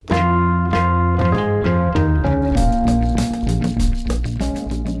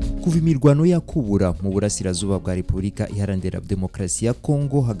Kuva imirwano yakubura mu burasirazuba bwa Repubulika Iharanira Demokarasi ya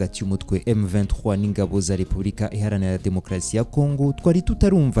Congo hagati y'umutwe M23 n'ingabo za Repubulika Iharanira Demokarasi ya Congo, twari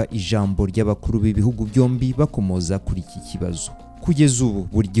tutarumva ijambo ry'abakuru b'ibihugu byombi bakomoza kuri iki kibazo. Kugeza ubu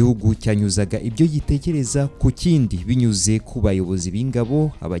buri gihugu cyanyuzaga ibyo gitekereza ku kindi binyuze ku bayobozi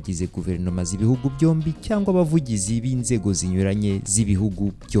b'ingabo, abagize guverinoma z'ibihugu byombi cyangwa abavugizi b'inzego zinyuranye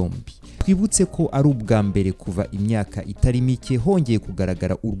z'ibihugu byombi. Twibutse ko ari ubwa mbere kuva imyaka itari mike hongeye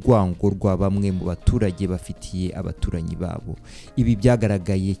kugaragara urwango rwa bamwe mu baturage bafitiye abaturanyi babo. Ibi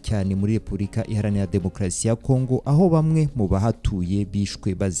byagaragaye cyane muri Repubulika Iharanira Demokarasi ya Congo, aho bamwe mu bahatuye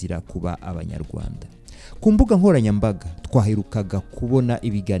bishwe bazira kuba abanyarwanda. Ku mbuga nkoranyambaga twaherukaga kubona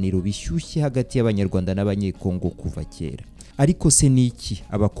ibiganiro bishyushye hagati y'abanyarwanda n'abanyekongo kuva kera. Ariko se niki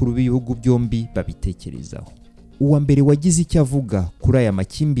abakuru b'ibihugu byombi babitekerezaho? Uwa mbere wagize icyo avuga kuri aya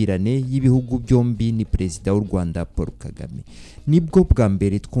makimbirane y'ibihugu byombi ni Prezida w'u Rwanda Paul Kagame. Nibwo bwa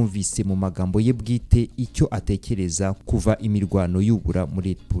mbere twumvise mu magambo ye bwite icyo atekereza kuva imirwano yubura muri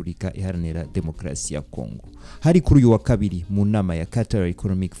Repubulika Iharanira Demokarasi ya Congo. Hari kuri uyu wa kabiri mu nama ya Qatar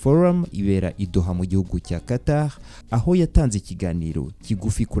Economic Forum ibera i Doha mu gihugu cya Qatar, aho yatanze ikiganiro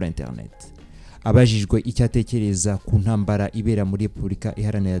kigufi kuri internet. Abajijwe icyo atekereza ku ntambara ibera muri Repubulika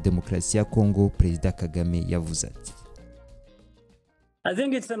Iharanira Demokarasi ya Congo, Prezida Kagame yavuze ati: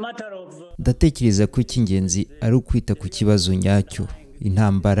 ndatekereza ko cy'ingenzi ari ukwita ku kibazo nyacyo.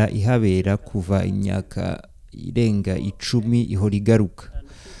 Intambara ihabera kuva imyaka irenga 10 ihora igaruka.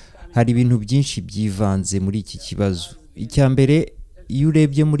 Hari ibintu byinshi byivanze muri iki kibazo. Icya mbere, iyo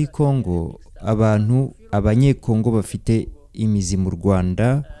urebye muri Congo, abanyekongo bafite imizi mu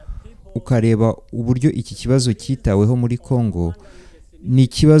Rwanda, ukareba uburyo iki kibazo cyitaweho muri Congo, ni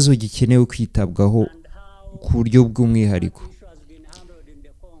ikibazo gikenewe kwitabwaho ku buryo bw'umwihariko.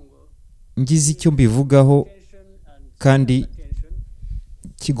 Ngize icyo mbivugaho kandi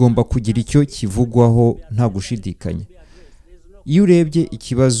kigomba kugira icyo kivugwaho nta gushidikanya. Iyo urebye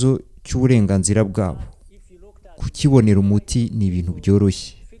ikibazo cy'uburenganzira bwabo, kukibonera umuti ni ibintu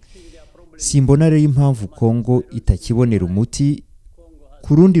byoroshye. Simbona rero impamvu Congo itakibonera umuti.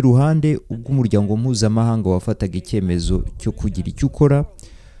 Ku rundi ruhande, ubwo umuryango mpuzamahanga wafataga icyemezo cyo kugira icyo ukora,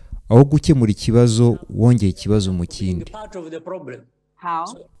 aho gukemura ikibazo wongeye ikibazo mu kindi.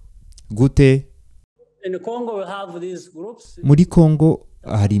 Gute? Muri Congo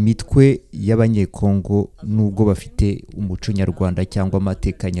hari imitwe y'abanyekongo, nubwo bafite umuco nyarwanda cyangwa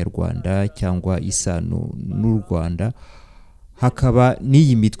amateka nyarwanda cyangwa isano n'u Rwanda, hakaba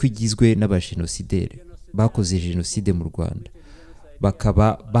n'iyi mitwe igizwe n'abajenosideri bakoze jenoside mu Rwanda.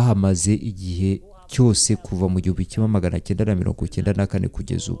 Bakaba bahamaze igihe cyose kuva mu 1994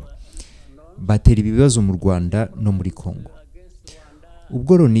 kugeza ubu. Batera ibibazo mu Rwanda no muri Congo.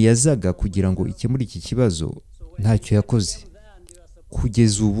 Ubwo Loni yazaga kugira ngo ikemure iki kibazo, ntacyo yakoze.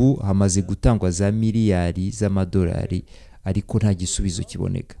 Kugeza ubu hamaze gutangwa za miliyari z'amadolari, ariko nta gisubizo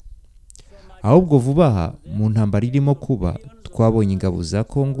kiboneka. Ahubwo vuba aha mu ntambara irimo kuba, twabonye ingabo za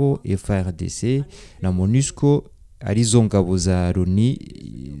Congo, FARDC na MONUSCO, arizo ngabo za Loni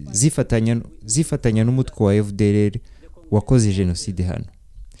zifatanya n'umutwe wa FDLR wakoze jenoside hano,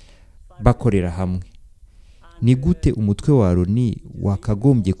 bakorera hamwe. Ni gute umutwe wa Loni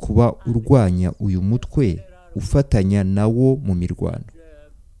wakagombye kuba urwanya uyu mutwe ufatanya nawo mu mirwano?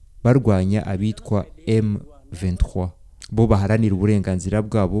 Barwanya abitwa M23, bo baharanira uburenganzira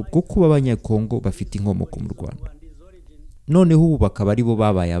bwabo bwo kuba abanyekongo bafite inkomoko mu Rwanda. Noneho ubu bakaba ari bo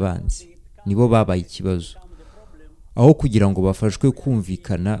babaye abanzi, nibo babaye ikibazo, aho kugira ngo bafashwe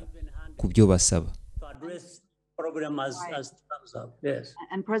kumvikana ku byo basaba.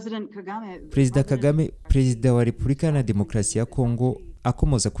 Prezida Kagame, Prezida wa Repubulika Iharanira Demokarasi ya Congo,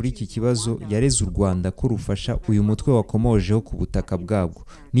 akomoza kuri iki kibazo, yareze u Rwanda ko rufasha uyu mutwe wakomojeho ku butaka bwabwo.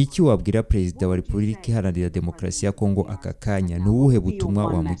 Ni iki wabwira Prezida wa Repubulika Iharanira Demokarasi ya Congo aka kanya? Ni uwuhe butumwa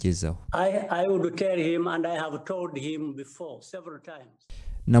wamugezaho?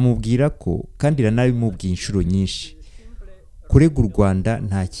 Namubwira ko, kandi ranabimubwiye inshuro nyinshi, kurega u Rwanda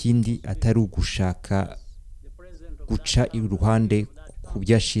nta kindi atari ugushaka guca iruhande ku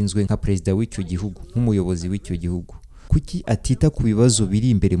byashinzwe nka Prezida w'icyo gihugu, nk'umuyobozi w'icyo gihugu. Kuki atita ku bibazo biri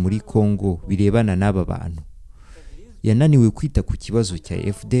imbere muri Congo birebana n'aba bantu? Yananiwe kwita ku kibazo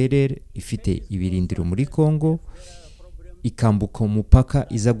cya FDLR ifite ibirindiro muri Congo, ikambuka umupaka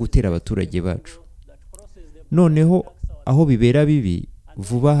iza gutera abaturage bacu. Noneho aho bibera bibi,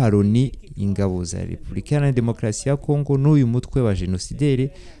 vuba Loni, ingabo za Repubulika Iharanira Demokarasi ya Congo n'uyu mutwe wa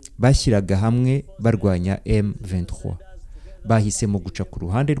jenosideri bashyiraga hamwe barwanya M23. Bahisemo guca ku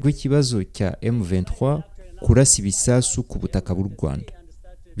ruhande rw'ikibazo cya M23, kurasa ibisasu ku butaka bw'u Rwanda,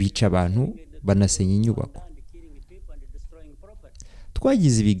 bica abantu, banasenya inyubako.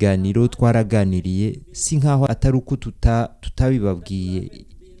 twagize ibiganiro, twaraganiriye, si nkaho atari uko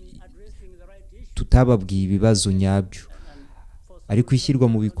tutababwiye ibibazo nyabyo, ariko ishyirwa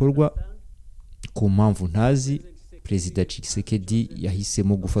mu bikorwa ku mpamvu ntazi. Prezida Tshisekedi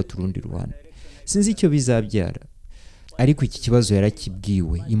yahisemo gufata urundi ruhande, sinzi icyo bizabyara, ariko iki kibazo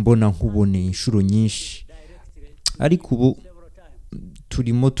yarakibwiwe imbona nkubone inshuro nyinshi. Ariko ubu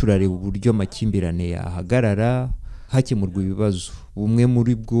turimo turareba uburyo amakimbirane yahagarara, hakemurwa ibibazo. Bumwe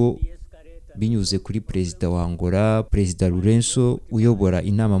muri bwo binyuze kuri Prezida wa Angola, Prezida Lourenço uyobora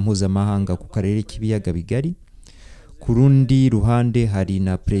inama mpuzamahanga ku karere k'ibiyaga bigari. Ku rundi ruhande hari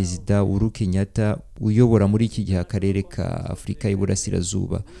na Prezida Uhuru Kenyatta uyobora muri iki gihe akarere ka Afurika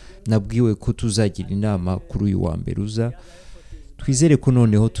y'Iburasirazuba. Nabwiwe ko tuzagira inama kuri uyu wa mbere uza. Twizere ko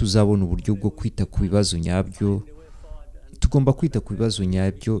noneho tuzabona uburyo bwo kwita ku bibazo nyabyo. Tugomba kwita ku bibazo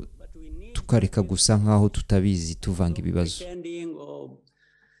nyabyo, tukareka gusa nkaho tutabizi tuvanga ibibazo.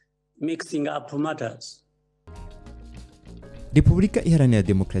 Repubulika Iharanira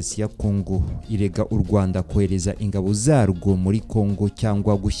Demokarasi ya Kongo irega u Rwanda kohereza ingabo zarwo muri Kongo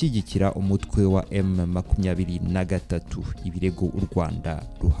cyangwa gushyigikira umutwe wa M23, ibirego u Rwanda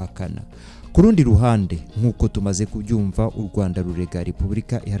ruhakana. Ku rundi ruhande, nk'uko tumaze kubyumva, u Rwanda rurega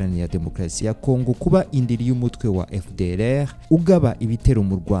Repubulika Iharanira Demokarasi ya Kongo kuba indiri y'umutwe wa FDLR ugaba ibitero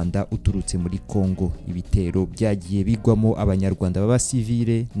mu Rwanda uturutse muri Kongo. Ibitero byagiye bigwamo abanyarwanda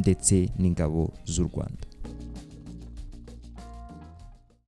b'abasivile ndetse n'ingabo z'u Rwanda.